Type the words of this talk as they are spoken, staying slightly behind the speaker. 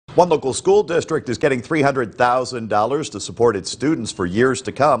One local school district is getting $300,000 to support its students for years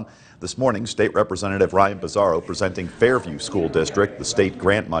to come. This morning, State Representative Ryan Bizzarro presenting Fairview School District the state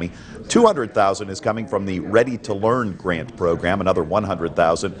grant money. $200,000 is coming from the Ready to Learn grant program, another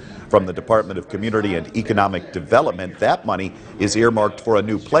 $100,000 from the Department of Community and Economic Development. That money is earmarked for a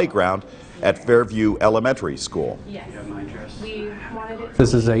new playground at Fairview Elementary School. Yes.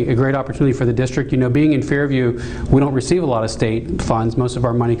 This is a great opportunity for the district. You know, being in Fairview, we don't receive a lot of state funds. Most of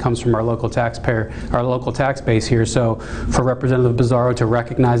our money comes from our local tax base here. So for Representative Bizzarro to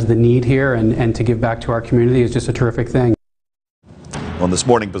recognize the need here and to give back to our community is just a terrific thing. Well, this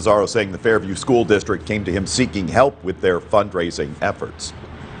morning, Bizzarro saying the Fairview School District came to him seeking help with their fundraising efforts.